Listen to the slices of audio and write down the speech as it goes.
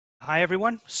Hi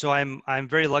everyone. So I'm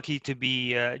very lucky to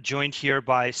be joined here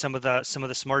by some of the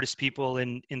smartest people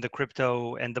in the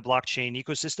crypto and the blockchain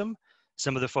ecosystem.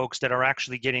 Some of the folks that are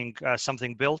actually getting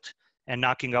something built and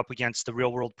knocking up against the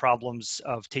real world problems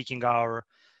of taking our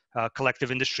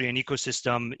collective industry and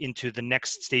ecosystem into the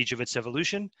next stage of its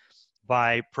evolution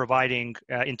by providing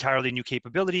entirely new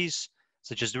capabilities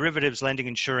such as derivatives, lending,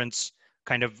 insurance,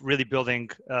 kind of really building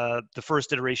the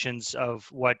first iterations of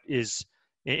what is,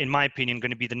 in my opinion, going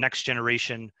to be the next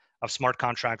generation of smart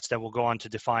contracts that will go on to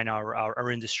define our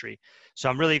industry. So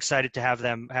I'm really excited to have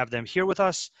them here with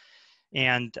us,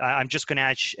 and I'm just going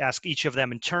to ask each of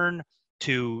them in turn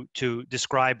to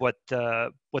describe what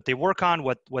they work on,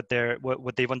 what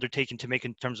they've undertaken to make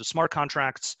in terms of smart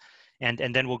contracts,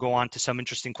 and then we'll go on to some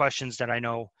interesting questions that I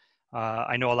know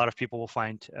a lot of people will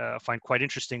find quite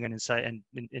interesting and insight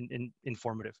and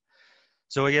informative.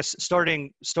 So I guess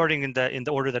starting in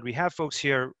the order that we have folks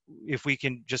here, if we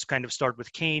can just kind of start with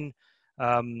Kane.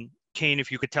 Kane,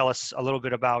 if you could tell us a little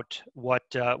bit about what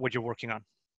you're working on.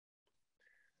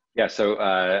 Yeah, so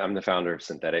I'm the founder of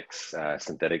Synthetix.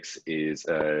 Synthetix is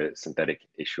a synthetic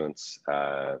issuance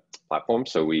platform.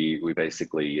 So we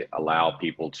basically allow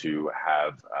people to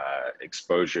have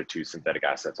exposure to synthetic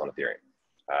assets on Ethereum.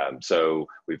 So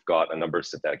we've got a number of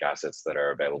synthetic assets that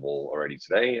are available already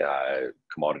today,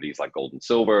 commodities like gold and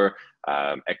silver,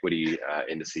 equity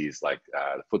indices like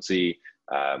the FTSE.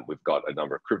 We've got a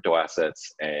number of crypto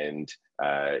assets, and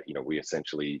we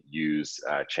essentially use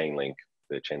Chainlink,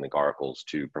 the Chainlink oracles,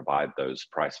 to provide those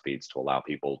price feeds to allow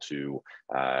people to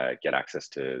get access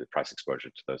to price exposure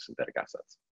to those synthetic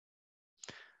assets.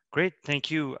 Great,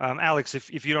 thank you, Alex.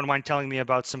 If you don't mind telling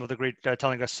us some of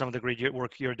the great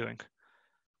work you're doing.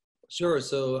 Sure.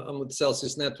 So I'm with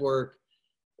Celsius Network,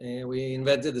 and we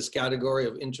invented this category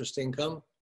of interest income.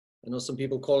 I know some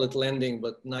people call it lending,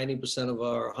 but 90% of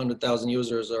our 100,000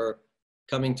 users are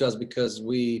coming to us because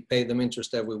we pay them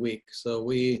interest every week. So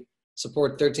we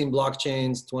support 13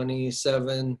 blockchains,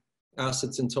 27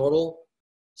 assets in total.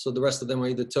 So the rest of them are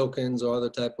either tokens or other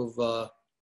type of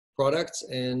products.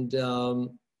 And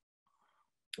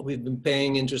we've been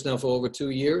paying interest now for over 2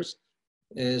 years.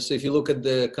 So if you look at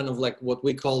the kind of like what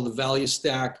we call the value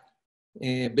stack,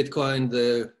 Bitcoin,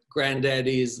 the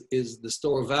granddaddy is the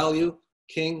store of value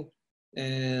king.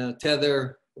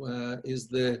 Tether is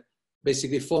the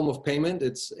basically form of payment.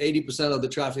 It's 80% of the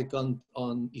traffic on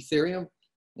Ethereum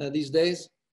these days.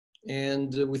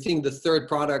 And we think the third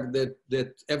product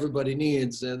that everybody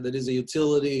needs, that is a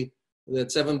utility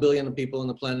that 7 billion people on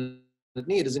the planet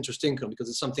need, is interest income, because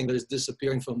it's something that is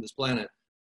disappearing from this planet.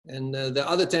 And the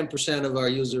other 10% of our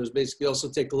users basically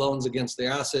also take loans against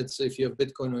their assets. So if you have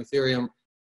Bitcoin or Ethereum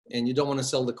and you don't want to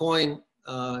sell the coin,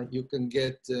 you can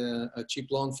get a cheap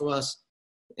loan from us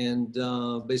and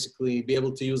basically be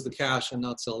able to use the cash and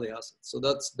not sell the assets. So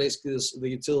that's basically the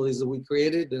utilities that we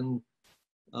created. And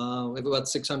we have about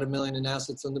 600 million in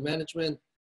assets under management,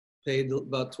 paid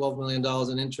about $12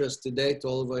 million in interest to date to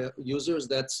all of our users.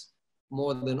 That's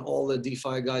more than all the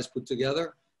DeFi guys put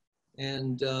together.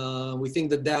 And we think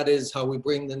that is how we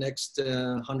bring the next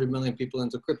 100 million people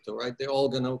into crypto, right? They're all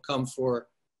going to come for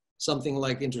something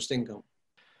like interest income.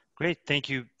 Great, thank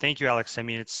you, Alex. I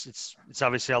mean, it's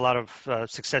obviously a lot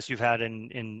of success you've had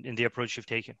in the approach you've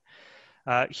taken.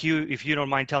 Hugh, if you don't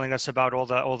mind telling us about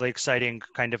all the exciting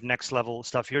kind of next level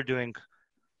stuff you're doing.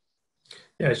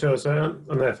 Yeah, sure. So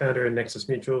I'm the founder of Nexus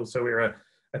Mutual. So we're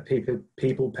a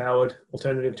people-powered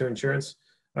alternative to insurance,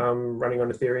 running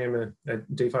on Ethereum, a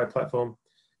DeFi platform.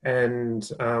 And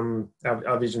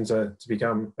our visions are to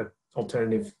become an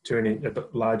alternative to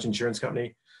a large insurance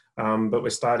company. But we're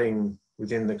starting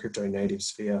within the crypto native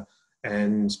sphere.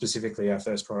 And specifically, our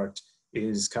first product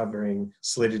is covering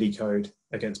solidity code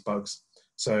against bugs.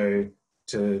 So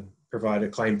to provide a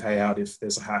claim payout if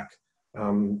there's a hack,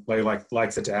 like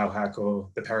the DAO hack or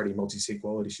the parity multi-sig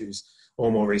wallet issues, or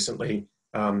more recently,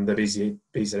 the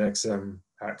BZX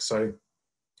hack. So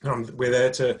we're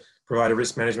there to provide a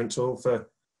risk management tool for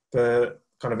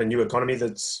kind of a new economy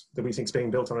that we think is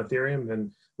being built on Ethereum.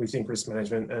 And we think risk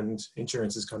management and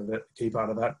insurance is kind of a key part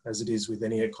of that, as it is with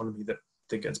any economy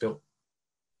that gets built.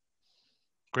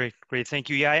 Great, thank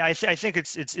you. Yeah, I think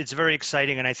it's very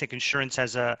exciting, and I think insurance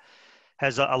has a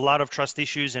lot of trust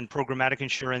issues, and programmatic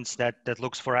insurance that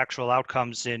looks for actual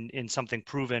outcomes in something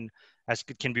proven, as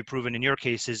it can be proven in your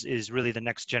case, is really the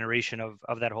next generation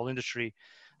of that whole industry.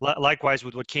 Likewise,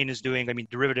 with what Kane is doing, I mean,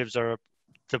 derivatives are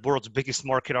the world's biggest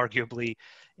market, arguably,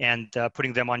 and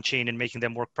putting them on chain and making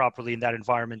them work properly in that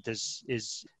environment is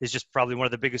just probably one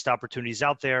of the biggest opportunities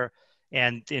out there.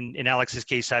 And in Alex's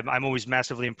case, I'm always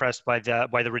massively impressed by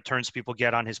the returns people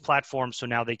get on his platform. So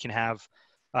now they can have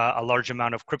a large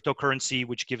amount of cryptocurrency,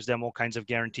 which gives them all kinds of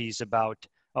guarantees about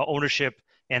ownership,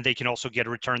 and they can also get a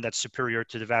return that's superior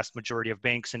to the vast majority of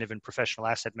banks and even professional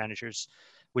asset managers,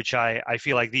 which I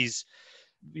feel like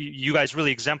you guys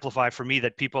really exemplify for me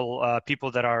that people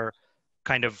that are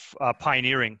kind of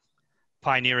pioneering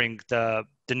the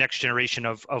next generation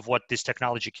of what this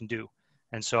technology can do.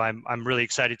 And so I'm really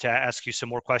excited to ask you some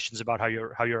more questions about how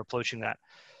you're approaching that.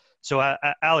 So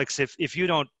Alex, if you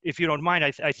don't mind,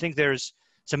 I think there's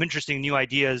some interesting new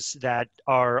ideas that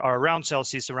are around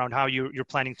Celsius, around how you're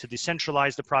planning to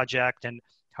decentralize the project and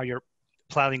how you're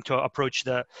planning to approach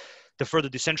the further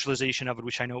decentralization of it,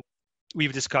 which I know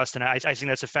we've discussed. And I think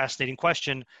that's a fascinating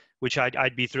question, which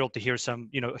I'd be thrilled to hear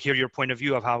hear your point of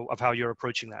view of how you're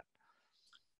approaching that.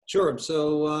 Sure.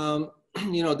 So,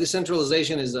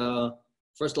 decentralization is,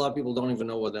 first, a lot of people don't even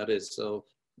know what that is. So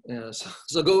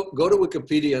go to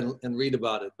Wikipedia and read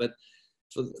about it. But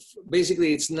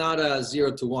basically, it's not a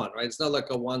 0 to 1, right? It's not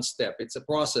like a one step. It's a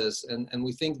process. And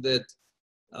we think that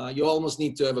you almost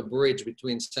need to have a bridge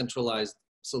between centralized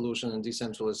solution and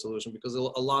decentralized solution, because a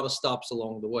lot of stops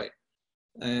along the way.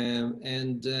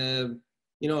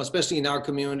 Especially in our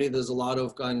community, there's a lot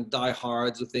of kind of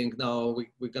diehards who think, no,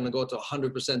 we're going to go to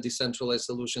 100% decentralized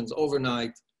solutions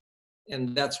overnight,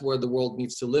 and that's where the world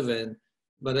needs to live in.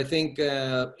 But I think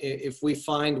if we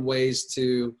find ways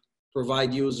to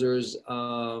provide users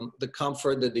the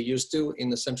comfort that they used to in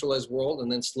the centralized world,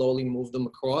 and then slowly move them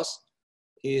across,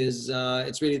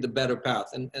 it's really the better path.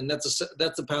 And that's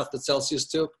the path that Celsius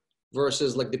took,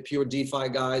 versus like the pure DeFi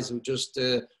guys who just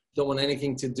don't want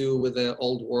anything to do with the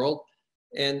old world.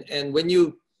 And when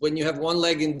you have one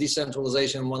leg in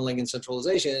decentralization and one leg in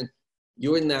centralization,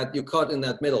 you're caught in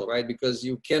that middle, right? Because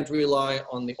you can't rely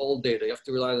on the old data. You have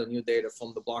to rely on the new data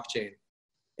from the blockchain.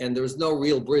 And there's no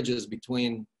real bridges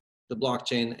between the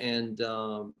blockchain and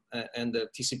the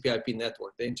TCP/IP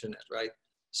network, the internet, right?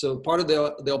 So part of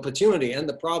the opportunity and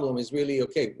the problem is really,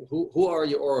 okay, who are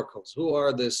your oracles? Who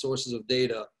are the sources of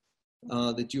data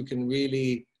that you can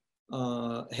really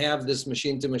have this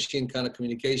machine-to-machine kind of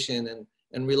communication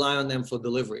and rely on them for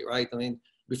delivery, right? I mean,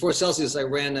 before Celsius, I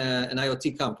ran an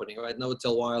IoT company, right?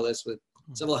 Novotel Wireless, with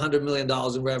several $100 million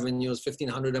in revenues,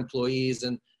 1,500 employees.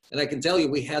 And I can tell you,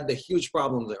 we had the huge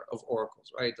problem there of oracles,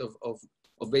 right?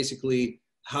 Of basically,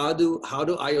 how do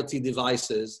IoT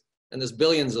devices, and there's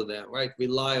billions of them, right,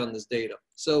 rely on this data?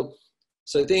 So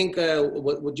I think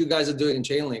what you guys are doing in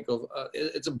Chainlink,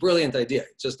 it's a brilliant idea.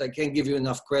 It's just, I can't give you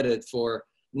enough credit for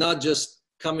not just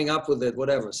coming up with it,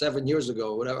 7 years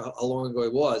ago, whatever, how long ago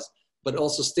it was, but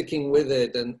also sticking with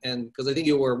it. And because I think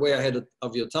you were way ahead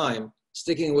of your time,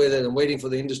 sticking with it and waiting for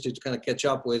the industry to kind of catch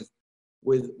up with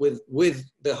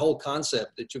the whole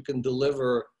concept that you can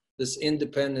deliver this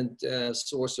independent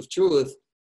source of truth,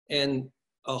 and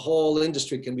a whole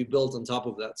industry can be built on top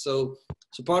of that. So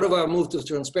part of our move to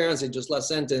transparency, just last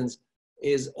sentence,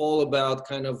 is all about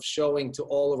kind of showing to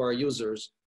all of our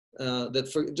users that,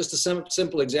 for just a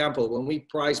simple example, when we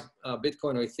price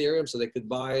Bitcoin or Ethereum so they could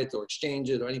buy it or exchange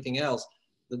it or anything else,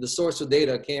 that the source of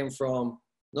data came from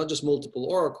not just multiple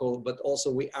oracle, but also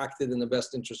we acted in the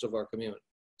best interest of our community.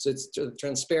 So it's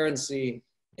transparency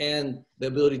and the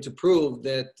ability to prove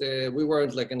that we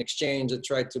weren't like an exchange that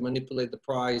tried to manipulate the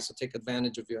price or take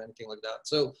advantage of you or anything like that.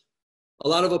 So a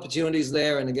lot of opportunities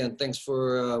there. And again, thanks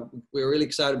for, we're really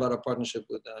excited about our partnership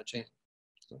with Chainlink.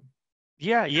 So.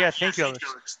 Yeah, thank you,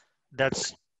 Alex.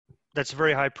 That's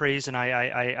very high praise, and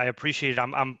I appreciate it.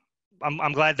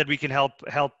 I'm glad that we can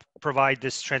help provide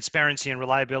this transparency and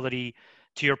reliability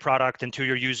to your product and to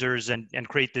your users, and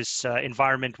create this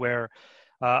environment where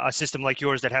a system like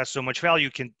yours that has so much value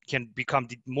can become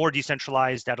more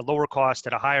decentralized at a lower cost,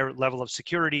 at a higher level of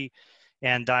security.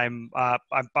 And I'm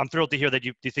thrilled to hear that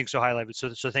you think so highly of it.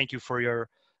 So thank you for your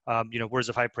words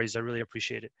of high praise. I really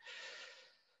appreciate it.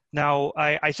 Now,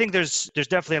 I think there's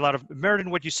definitely a lot of merit in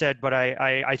what you said, but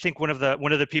I think one of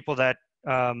the people that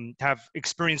have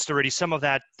experienced already some of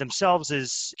that themselves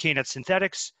is Kane at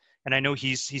Synthetix, and I know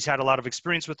he's had a lot of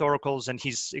experience with oracles, and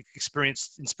he's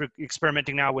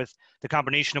experimenting now with the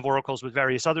combination of oracles with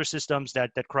various other systems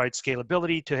that provide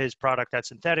scalability to his product at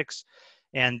Synthetix,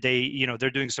 and they're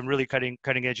doing some really cutting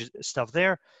edge stuff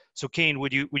there. So Kane,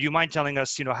 would you mind telling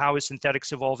us how is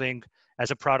Synthetix evolving as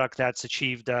a product that's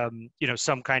achieved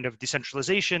some kind of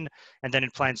decentralization, and then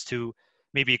it plans to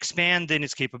maybe expand in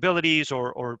its capabilities,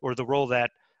 or the role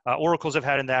that oracles have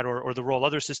had in that, or the role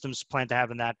other systems plan to have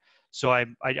in that. So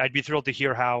I'd be thrilled to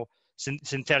hear how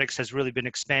Synthetix has really been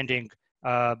expanding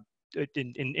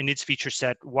in its feature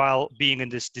set while being in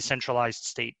this decentralized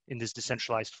state, in this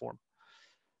decentralized form.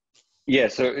 Yeah,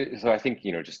 so I think,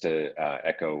 just to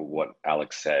echo what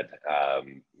Alex said,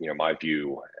 my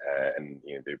view and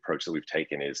the approach that we've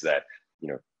taken is that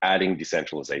adding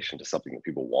decentralization to something that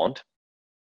people want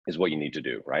is what you need to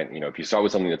do, right? If you start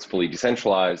with something that's fully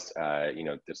decentralized,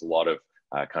 there's a lot of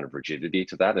kind of rigidity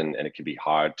to that, and it can be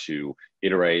hard to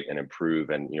iterate and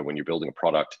improve. And when you're building a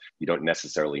product, you don't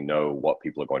necessarily know what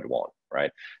people are going to want,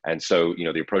 right? And so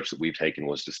the approach that we've taken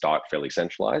was to start fairly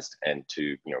centralized and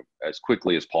to as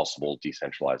quickly as possible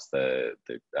decentralize the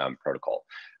protocol.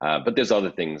 But there's other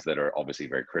things that are obviously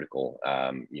very critical.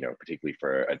 Particularly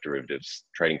for a derivatives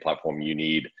trading platform, you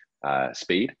need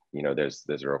speed. There's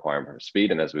a requirement for speed,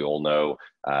 and as we all know,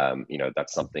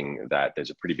 that's something that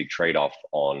there's a pretty big trade-off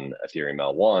on Ethereum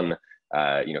L1,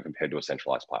 compared to a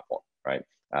centralized platform, right?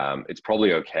 It's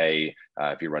probably okay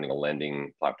if you're running a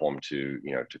lending platform to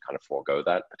kind of forego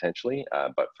that potentially,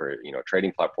 but for a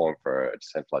trading platform, for a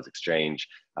decentralized exchange,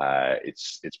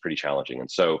 it's pretty challenging.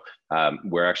 And so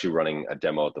we're actually running a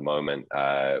demo at the moment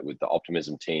with the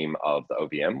Optimism team of the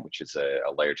OVM, which is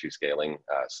a layer 2 scaling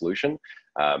solution.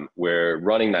 We're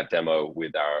running that demo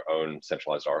with our own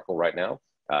centralized Oracle right now,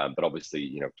 but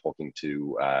obviously talking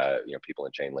to people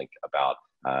in Chainlink about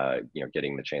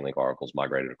getting the Chainlink oracles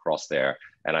migrated across there.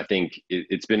 And I think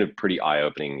it's been a pretty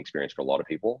eye-opening experience for a lot of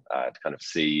people to kind of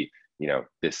see,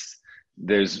 this.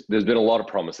 There's been a lot of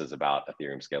promises about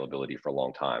Ethereum scalability for a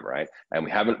long time, right? And we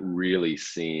haven't really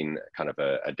seen kind of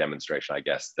a demonstration, I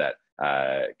guess, that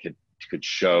could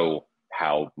show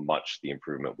how much the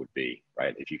improvement would be,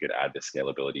 right? If you could add this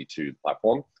scalability to the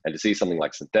platform, and to see something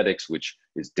like Synthetix, which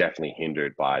is definitely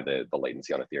hindered by the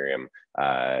latency on Ethereum,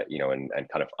 and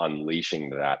kind of unleashing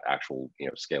that actual,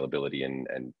 scalability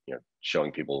and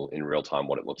showing people in real time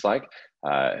what it looks like,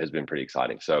 has been pretty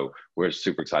exciting. So we're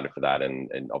super excited for that,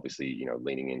 and obviously,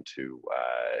 leaning into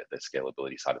the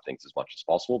scalability side of things as much as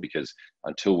possible, because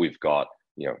until we've got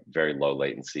very low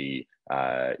latency,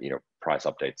 price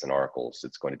updates and oracles,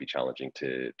 it's going to be challenging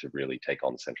to really take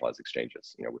on the centralized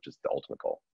exchanges, which is the ultimate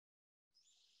goal.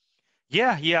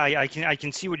 Yeah, I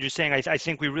can see what you're saying. I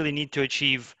think we really need to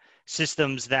achieve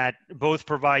systems that both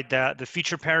provide the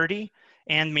feature parity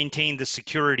and maintain the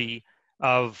security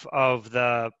of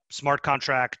the smart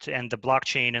contract and the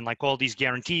blockchain, and like all these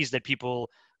guarantees that people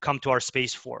come to our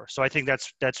space for. So I think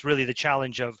that's really the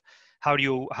challenge of how do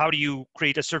you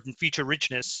create a certain feature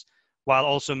richness while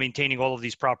also maintaining all of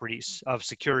these properties of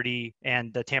security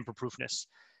and the tamper proofness.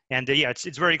 And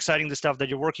it's very exciting, the stuff that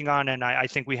you're working on, and I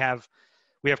think we have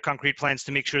concrete plans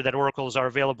to make sure that oracles are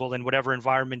available in whatever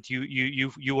environment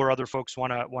you or other folks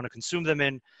want to consume them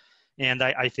in. And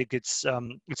I think it's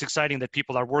exciting that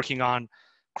people are working on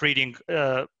creating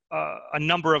a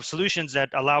number of solutions that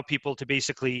allow people to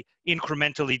basically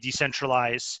incrementally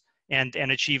decentralize and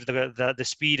achieve the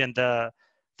speed and the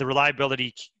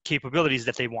reliability capabilities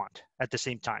that they want at the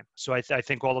same time. So I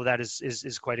think all of that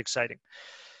is quite exciting.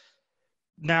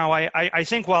 Now, I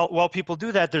think while people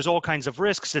do that, there's all kinds of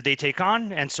risks that they take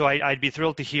on, and so I'd be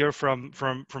thrilled to hear from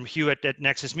Hugh at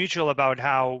Nexus Mutual about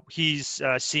how he's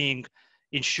seeing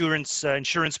insurance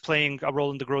playing a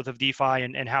role in the growth of DeFi,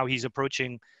 and how he's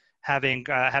approaching having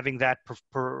that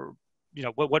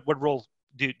what role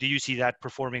do you see that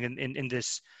performing in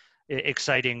this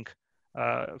exciting,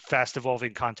 fast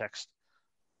evolving context?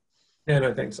 Yeah,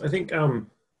 no, thanks. I think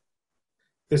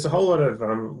there's a whole lot of,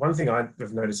 one thing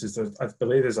I've noticed is that I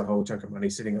believe there's a whole chunk of money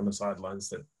sitting on the sidelines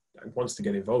that wants to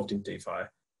get involved in DeFi,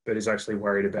 but is actually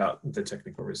worried about the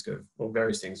technical risk of, or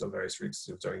various things, or various risks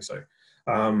of doing so.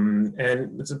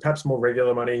 And it's perhaps more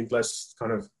regular money, less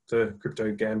kind of the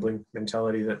crypto gambling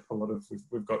mentality that a lot of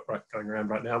we've got going around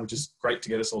right now, which is great to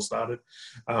get us all started.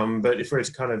 But if we're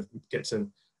to kind of get to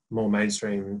more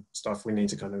mainstream stuff, we need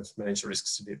to kind of manage the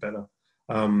risks a bit better.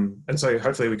 And so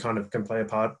hopefully we kind of can play a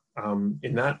part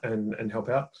in that and help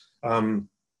out.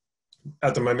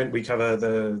 At the moment, we cover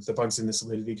the bugs in the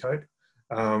Solidity code,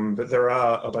 but there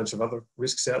are a bunch of other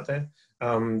risks out there.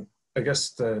 I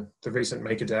guess the recent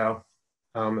MakerDAO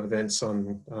events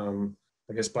on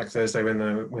I guess Black Thursday,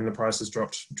 when the prices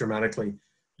dropped dramatically,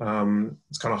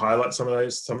 it's kind of highlight some of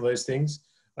those things.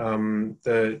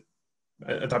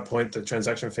 At that point, the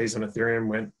transaction fees on Ethereum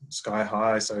went sky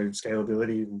high, so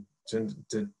scalability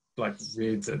did like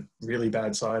read the really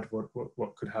bad side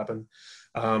what could happen,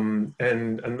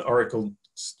 and Oracle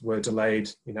were delayed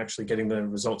in actually getting the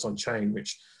results on chain,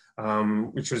 which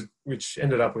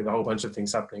ended up with a whole bunch of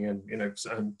things happening,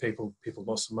 and people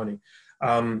lost some money.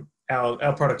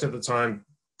 Our product at the time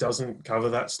doesn't cover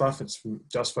that stuff. It's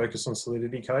just focused on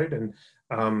Solidity code, and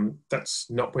that's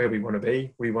not where we want to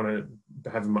be. We want to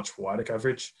have a much wider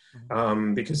coverage,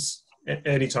 because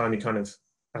anytime you kind of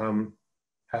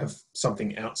have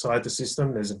something outside the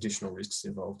system, there's additional risks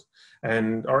involved.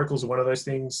 And oracles are one of those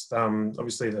things.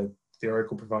 Obviously, the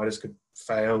oracle providers could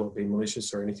fail or be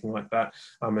malicious or anything like that.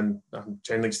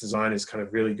 Chainlink's design is kind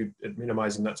of really good at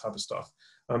minimizing that type of stuff.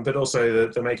 But also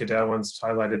the MakerDAO ones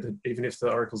highlighted that even if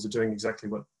the oracles are doing exactly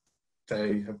what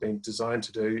they have been designed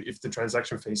to do, if the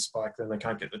transaction fees spike, then they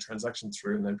can't get the transaction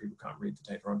through, and then people can't read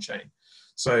the data on chain.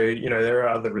 So, you know, there are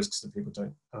other risks that people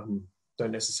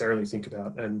don't necessarily think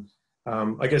about. And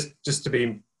I guess just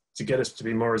to get us to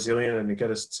be more resilient and to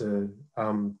get us to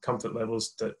comfort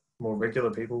levels that more regular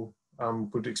people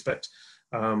would expect,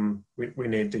 we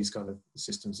need these kind of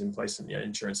systems in place, and yeah,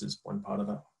 insurance is one part of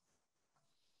that.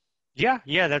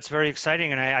 Yeah, that's very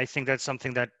exciting, and I think that's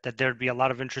something that there'd be a lot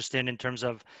of interest in terms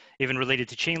of even related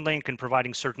to Chainlink and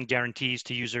providing certain guarantees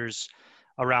to users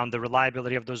around the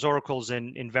reliability of those oracles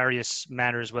in various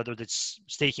manners, whether it's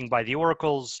staking by the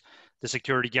oracles, the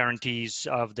security guarantees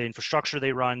of the infrastructure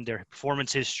they run, their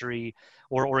performance history,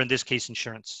 or in this case,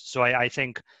 insurance. So I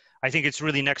think it's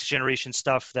really next generation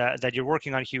stuff that you're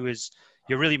working on, Hugh. Is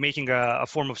you're really making a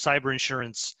form of cyber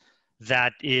insurance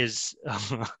that is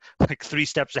like 3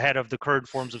 steps ahead of the current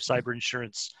forms of cyber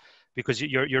insurance, because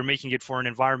you're making it for an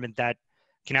environment that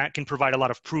can provide a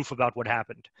lot of proof about what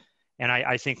happened. And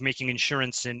I think making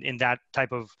insurance in that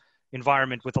type of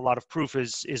environment with a lot of proof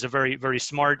is a very, very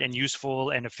smart and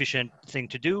useful and efficient thing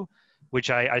to do,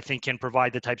 which I think can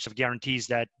provide the types of guarantees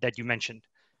that you mentioned.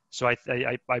 So I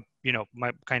you know,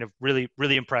 my kind of really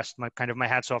impressed. My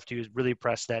hats off to you. Is really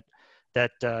impressed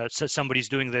that somebody's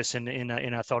doing this in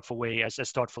a thoughtful way, as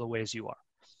thoughtful a way as you are.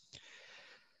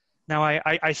 Now,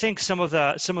 I think some of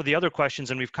the other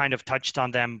questions, and we've kind of touched on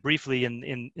them briefly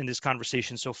in this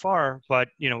conversation so far, but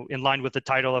you know, in line with the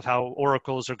title of how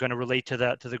oracles are going to relate to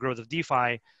the growth of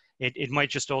DeFi, it might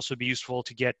just also be useful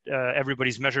to get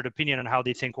everybody's measured opinion on how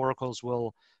they think oracles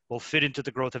will fit into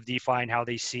the growth of DeFi, and how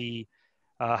they see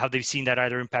how they've seen that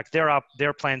either impact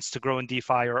their plans to grow in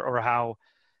DeFi, or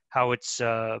how it's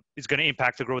going to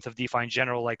impact the growth of DeFi in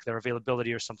general, like their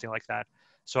availability or something like that.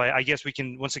 So I guess we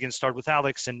can once again start with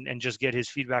Alex and just get his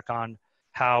feedback on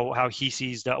how he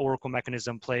sees the Oracle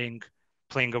mechanism playing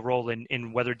a role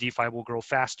in whether DeFi will grow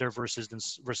faster versus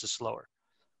slower.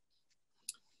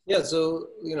 Yeah, so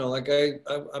you know, like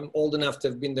I'm old enough to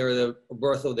have been there at the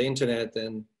birth of the internet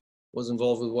and was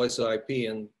involved with voice over IP,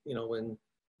 and you know,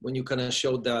 when you kind of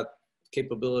showed that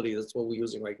capability, that's what we're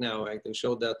using right now, right? They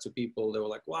showed that to people, they were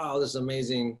like, wow, this is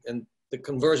amazing. And the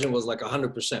conversion was like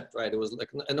 100%, right? It was like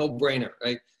a no-brainer,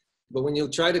 right? But when you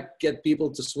try to get people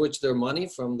to switch their money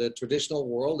from the traditional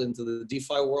world into the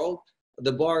DeFi world,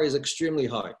 the bar is extremely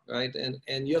high, right?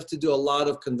 And you have to do a lot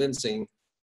of convincing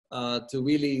to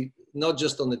really, not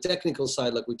just on the technical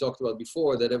side, like we talked about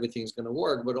before, that everything's going to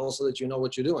work, but also that you know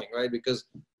what you're doing, right? Because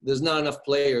there's not enough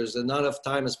players and not enough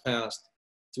time has passed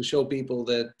to show people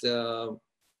that,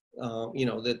 you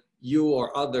know, that you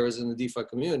or others in the DeFi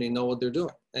community know what they're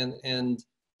doing. And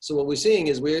so what we're seeing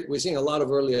is we're seeing a lot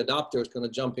of early adopters kind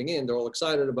of jumping in. They're all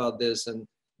excited about this,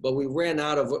 but we ran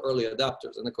out of early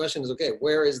adopters. And the question is, okay,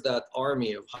 where is that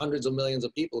army of hundreds of millions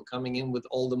of people coming in with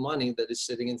all the money that is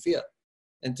sitting in fiat?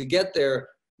 And to get there,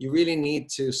 you really need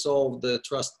to solve the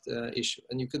trust issue.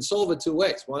 And you can solve it 2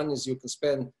 ways. One is you can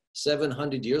spend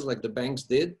 700 years like the banks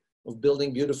did, of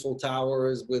building beautiful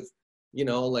towers with, you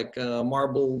know, like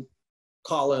marble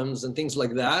columns and things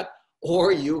like that,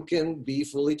 or you can be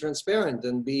fully transparent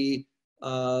and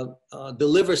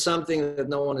deliver something that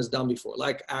no one has done before,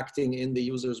 like acting in the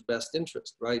user's best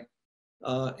interest, right?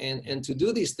 And to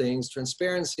do these things,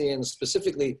 transparency and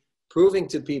specifically proving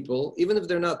to people, even if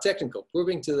they're not technical,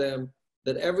 proving to them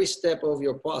that every step of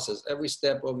your process, every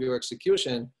step of your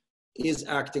execution is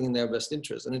acting in their best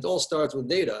interest. And it all starts with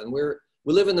data. And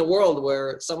we live in a world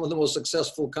where some of the most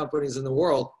successful companies in the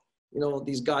world, you know,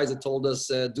 these guys that told us,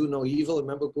 do no evil.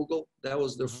 Remember Google? That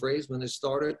was their phrase when they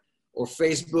started. Or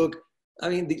Facebook. I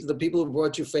mean, the people who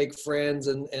brought you fake friends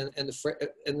and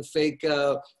fake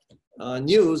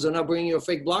news are now bringing you a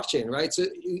fake blockchain, right? So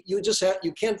you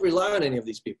can't rely on any of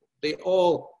these people. They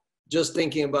all just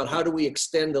thinking about how do we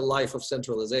extend the life of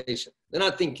centralization. They're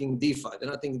not thinking DeFi. They're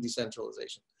not thinking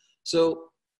decentralization. So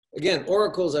again,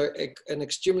 oracles are an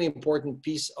extremely important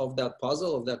piece of that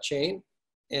puzzle, of that chain.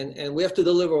 And we have to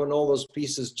deliver on all those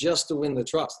pieces just to win the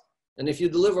trust. And if you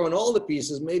deliver on all the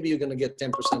pieces, maybe you're going to get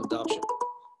 10% adoption,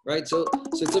 right? So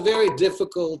it's a very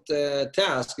difficult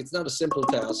task. It's not a simple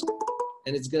task.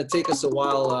 And it's going to take us a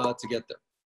while to get there.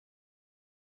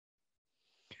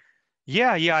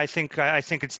 Yeah. I think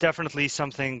it's definitely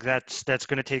something that's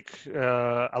going to take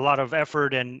a lot of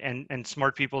effort and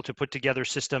smart people to put together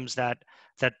systems that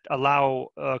allow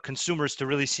consumers to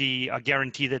really see a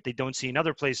guarantee that they don't see in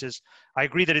other places. I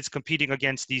agree that it's competing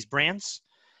against these brands,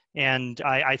 and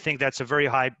I think that's a very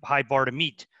high bar to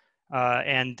meet.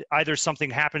 And either something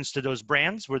happens to those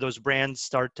brands where those brands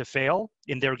start to fail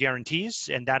in their guarantees,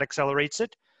 and that accelerates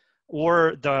it,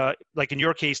 or like in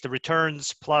your case, the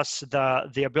returns plus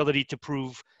the ability to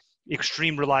prove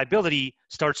extreme reliability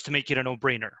starts to make it a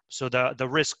no-brainer. So the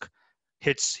risk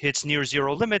hits near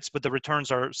zero limits, but the returns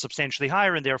are substantially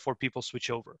higher, and therefore people switch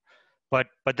over. But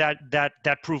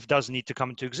that proof does need to come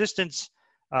into existence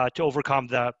to overcome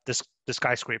the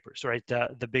skyscrapers, right?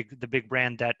 The big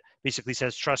brand that basically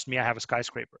says, "Trust me, I have a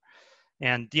skyscraper."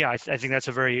 And yeah, I think that's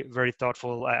a very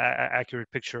thoughtful, accurate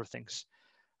picture of things.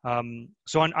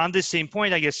 So on this same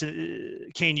point, I guess,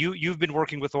 Kane, you've been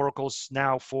working with oracles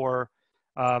now for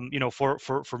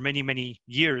for many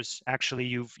years. Actually,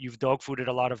 you've dogfooded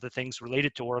a lot of the things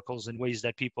related to oracles in ways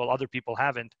that other people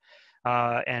haven't.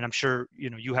 And I'm sure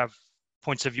you have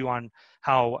points of view on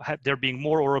how there being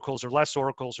more oracles or less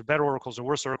oracles or better oracles or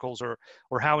worse oracles,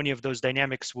 or how any of those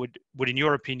dynamics would in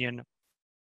your opinion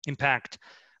impact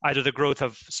either the growth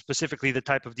of specifically the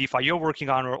type of DeFi you're working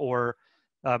on, or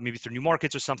maybe through new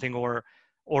markets or something, or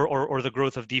the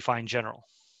growth of DeFi in general.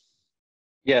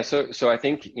 Yeah, so I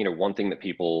think one thing that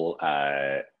people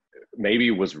maybe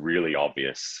was really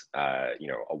obvious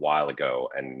a while ago,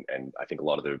 and I think a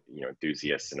lot of the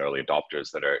enthusiasts and early adopters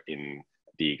that are in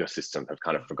the ecosystem have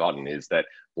kind of forgotten, is that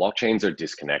blockchains are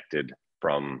disconnected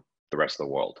from the rest of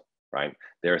the world, right?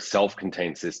 They're a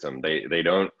self-contained system. They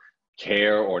don't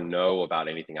care or know about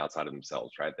anything outside of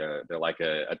themselves, right? They're like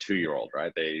a 2-year-old,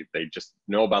 right? They just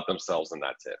know about themselves and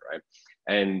that's it, right?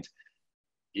 And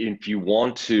if you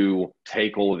want to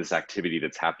take all of this activity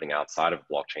that's happening outside of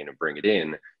blockchain and bring it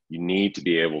in, you need to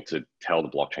be able to tell the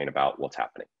blockchain about what's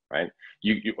happening, right?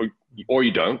 Or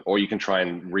you don't, or you can try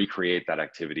and recreate that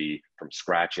activity from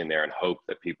scratch in there and hope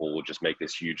that people will just make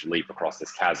this huge leap across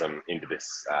this chasm into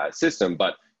this system.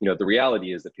 But the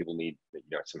reality is that people need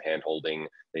some hand-holding,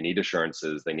 they need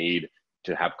assurances, they need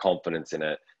to have confidence in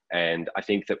it. And I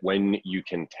think that when you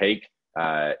can take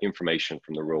information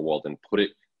from the real world and put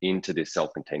it into this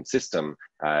self-contained system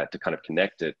to kind of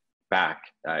connect it back,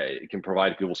 it can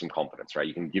provide people some confidence, right?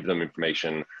 You can give them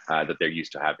information that they're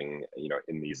used to having,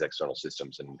 in these external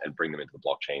systems, and bring them into the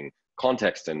blockchain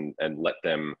context, and let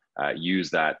them use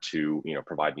that to,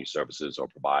 provide new services or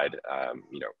provide,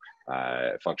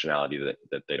 functionality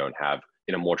that they don't have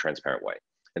in a more transparent way.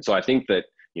 And so I think that,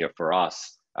 for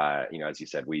us, as you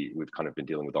said, we've kind of been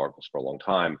dealing with oracles for a long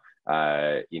time.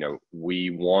 We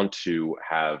want to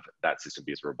have that system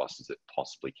be as robust as it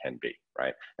possibly can be,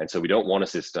 right? And so we don't want a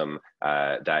system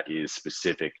that is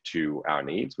specific to our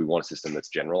needs. We want a system that's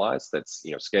generalized, that's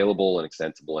scalable and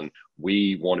extensible, and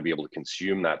we want to be able to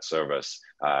consume that service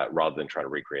rather than trying to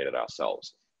recreate it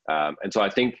ourselves. And so I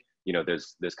think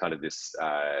there's kind of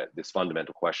this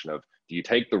fundamental question of, do you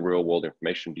take the real world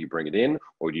information, do you bring it in,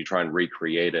 or do you try and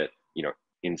recreate it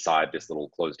inside this little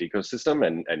closed ecosystem?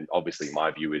 And obviously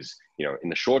my view is, in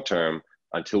the short term,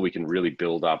 until we can really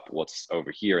build up what's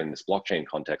over here in this blockchain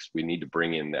context, we need to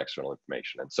bring in the external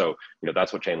information. And so,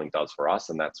 that's what Chainlink does for us.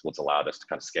 And that's what's allowed us to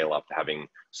kind of scale up to having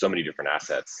so many different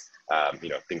assets,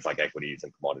 things like equities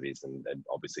and commodities, and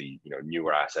obviously,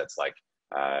 newer assets like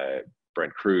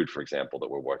Brent crude, for example, that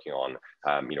we're working on,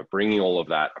 bringing all of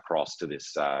that across to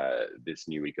this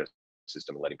new ecosystem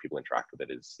and letting people interact with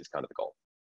it is kind of the goal.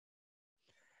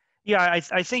 Yeah,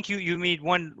 I think you made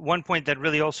one point that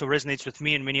really also resonates with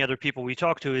me and many other people we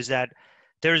talk to, is that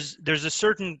there's a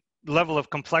certain level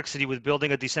of complexity with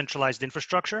building a decentralized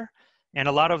infrastructure, and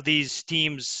a lot of these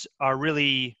teams are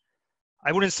really,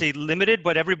 I wouldn't say limited,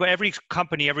 but every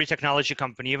company, every technology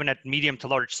company, even at medium to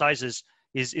large sizes,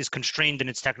 is constrained in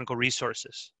its technical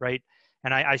resources, right?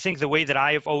 And I think the way that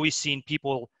I've always seen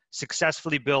people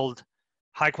successfully build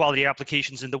high quality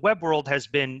applications in the web world has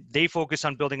been, they focus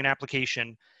on building an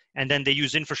application, and then they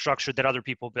use infrastructure that other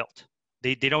people built.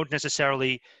 They don't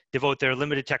necessarily devote their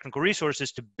limited technical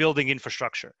resources to building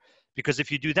infrastructure. Because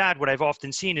if you do that, what I've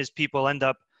often seen is people end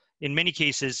up, in many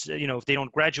cases, if they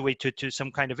don't graduate to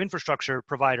some kind of infrastructure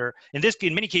provider, in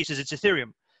many cases, it's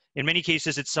Ethereum. In many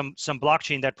cases, it's some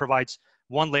blockchain that provides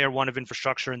one layer of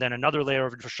infrastructure, and then another layer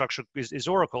of infrastructure is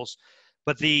oracles.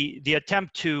 But the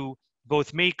attempt to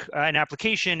both make an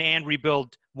application and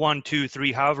rebuild 1, 2,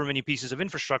 3, however many pieces of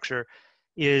infrastructure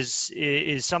is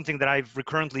something that I've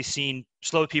recurrently seen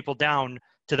slow people down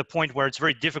to the point where it's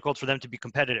very difficult for them to be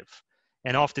competitive,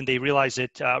 and often they realize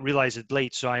it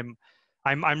late. So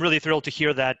I'm really thrilled to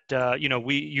hear that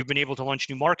you've been able to launch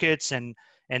new markets, and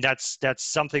that's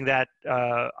something that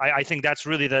I think that's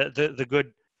really the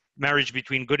good marriage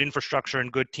between good infrastructure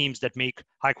and good teams that make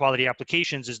high quality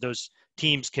applications. Is those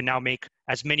teams can now make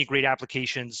as many great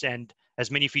applications and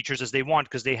as many features as they want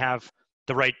because they have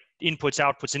the right inputs,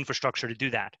 outputs, infrastructure to do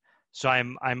that. So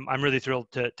I'm really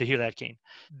thrilled to hear that, Kane.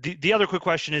 The other quick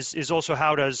question is also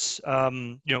how does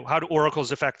how do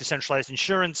oracles affect decentralized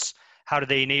insurance? How do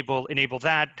they enable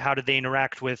that? How do they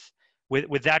interact with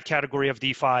that category of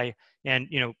DeFi? And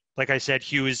like I said,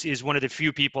 Hugh is one of the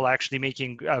few people actually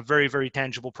making very, very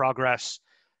tangible progress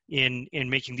in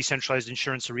making decentralized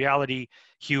insurance a reality.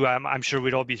 Hugh, I'm sure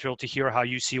we'd all be thrilled to hear how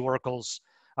you see oracles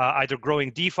either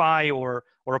growing DeFi or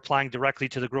applying directly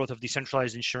to the growth of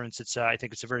decentralized insurance. I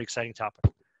think it's a very exciting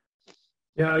topic.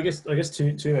 Yeah, I guess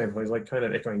two main points, like kind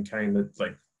of echoing Kane, that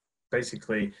like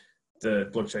basically the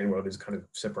blockchain world is kind of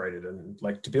separated, and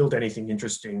like to build anything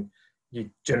interesting, you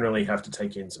generally have to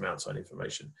take in some outside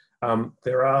information.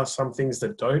 There are some things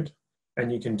that don't,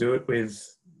 and you can do it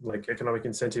with like economic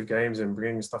incentive games and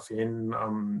bringing stuff in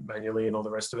manually and all the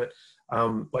rest of it.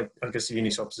 Like I guess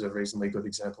Uniswap is a reasonably good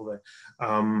example there.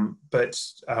 But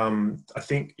I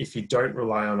think if you don't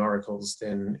rely on oracles,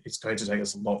 then it's going to take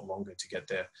us a lot longer to get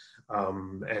there.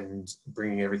 And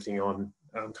bringing everything on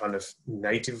kind of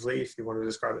natively, if you want to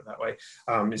describe it that way,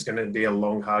 is going to be a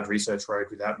long, hard research road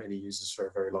without many users for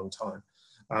a very long time.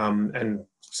 And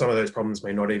some of those problems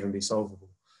may not even be solvable.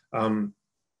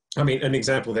 I mean, an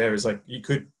example there is like you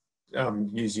could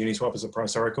use Uniswap as a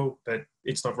price oracle, but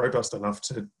it's not robust enough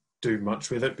to do much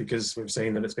with it because we've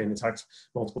seen that it's been attacked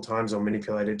multiple times or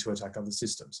manipulated to attack other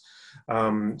systems.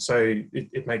 So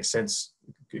it makes sense,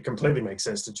 it completely makes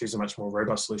sense to choose a much more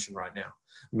robust solution right now.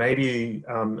 Maybe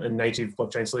a native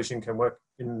blockchain solution can work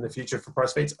in the future for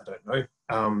price feeds. I don't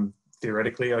know.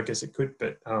 Theoretically, I guess it could,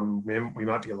 but we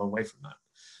might be a long way from that.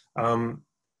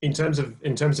 In terms of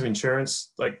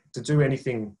insurance, like to do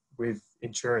anything with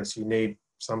insurance, you need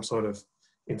some sort of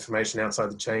information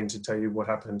outside the chain to tell you what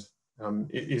happened.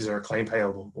 Is there a claim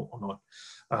payable or not?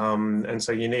 And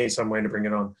so you need some way to bring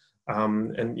it on.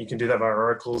 And you can do that via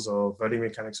oracles or voting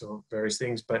mechanics or various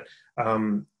things, but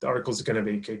the oracles are going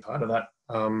to be a key part of that,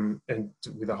 and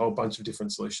with a whole bunch of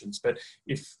different solutions. But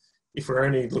if we're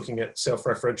only looking at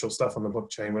self-referential stuff on the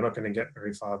blockchain, we're not going to get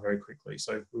very far very quickly.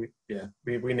 So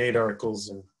we need oracles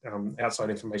and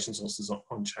outside information sources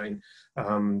on chain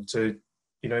to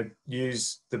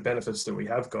use the benefits that we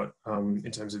have got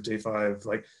in terms of DeFi, of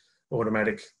like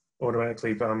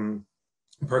automatically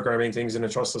programming things in a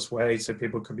trustless way, so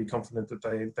people could be confident that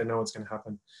they know what's going to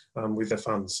happen with their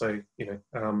funds. So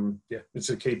it's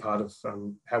a key part of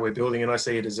how we're building, and I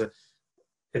see it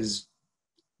as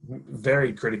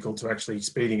very critical to actually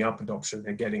speeding up adoption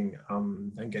and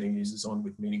getting users on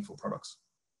with meaningful products.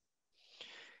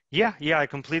 Yeah, I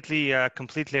completely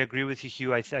agree with you,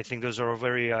 Hugh. I think those are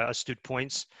very astute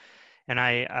points, and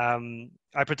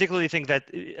I particularly think that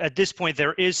at this point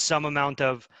there is some amount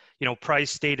of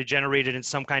price data generated in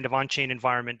some kind of on-chain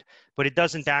environment, but it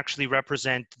doesn't actually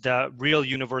represent the real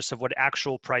universe of what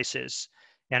actual price is.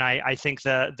 And I think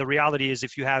the reality is,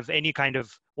 if you have any kind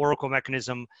of oracle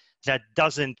mechanism that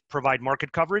doesn't provide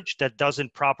market coverage, that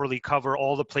doesn't properly cover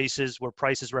all the places where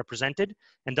price is represented,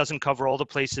 and doesn't cover all the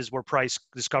places where price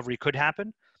discovery could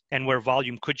happen and where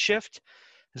volume could shift,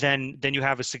 then you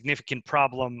have a significant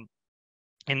problem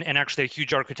and actually a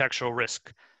huge architectural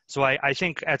risk. So I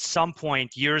think at some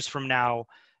point, years from now,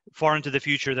 far into the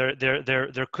future,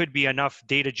 there could be enough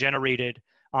data generated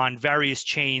on various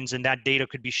chains, and that data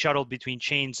could be shuttled between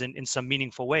chains in some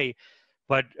meaningful way.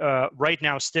 But right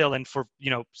now still, and for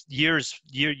years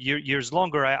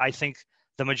longer, I think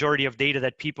the majority of data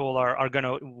that people are going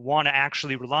to want to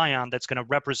actually rely on, that's going to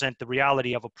represent the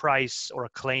reality of a price or a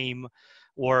claim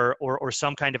or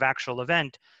some kind of actual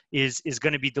event, is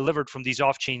going to be delivered from these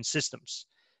off-chain systems.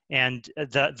 And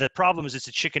the problem is, it's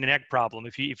a chicken and egg problem.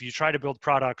 If you try to build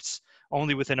products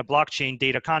only within a blockchain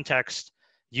data context,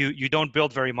 you don't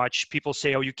build very much. People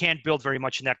say, oh, you can't build very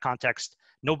much in that context.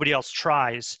 Nobody else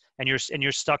tries, and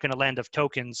you're stuck in a land of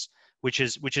tokens, which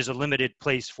is a limited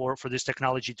place for this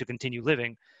technology to continue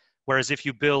living. Whereas if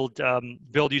you build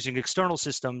using external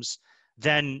systems,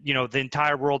 then the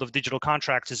entire world of digital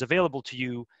contracts is available to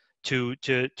you to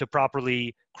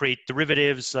properly create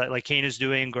derivatives like Kane is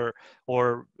doing,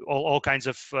 or all kinds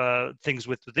of things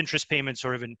with interest payments,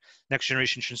 or even next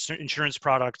generation insurance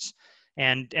products.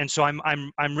 And so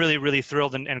I'm really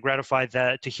thrilled and gratified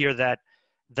to hear that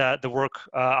the work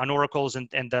on oracles and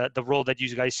the role that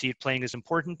you guys see it playing is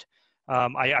important.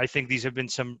 I think these have been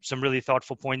some really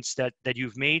thoughtful points that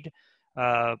you've made.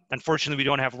 Unfortunately, we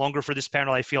don't have longer for this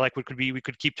panel. I feel like we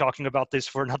could keep talking about this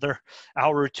for another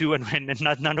hour or two, and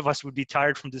none of us would be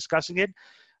tired from discussing it.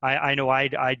 I know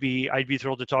I'd be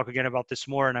thrilled to talk again about this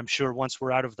more, and I'm sure once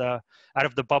we're out of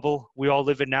the bubble we all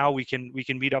live in now, we can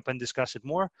meet up and discuss it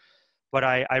more. But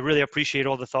I really appreciate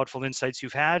all the thoughtful insights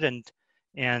you've had, and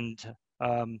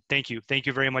thank you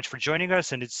very much for joining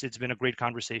us, and it's been a great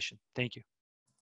conversation. Thank you.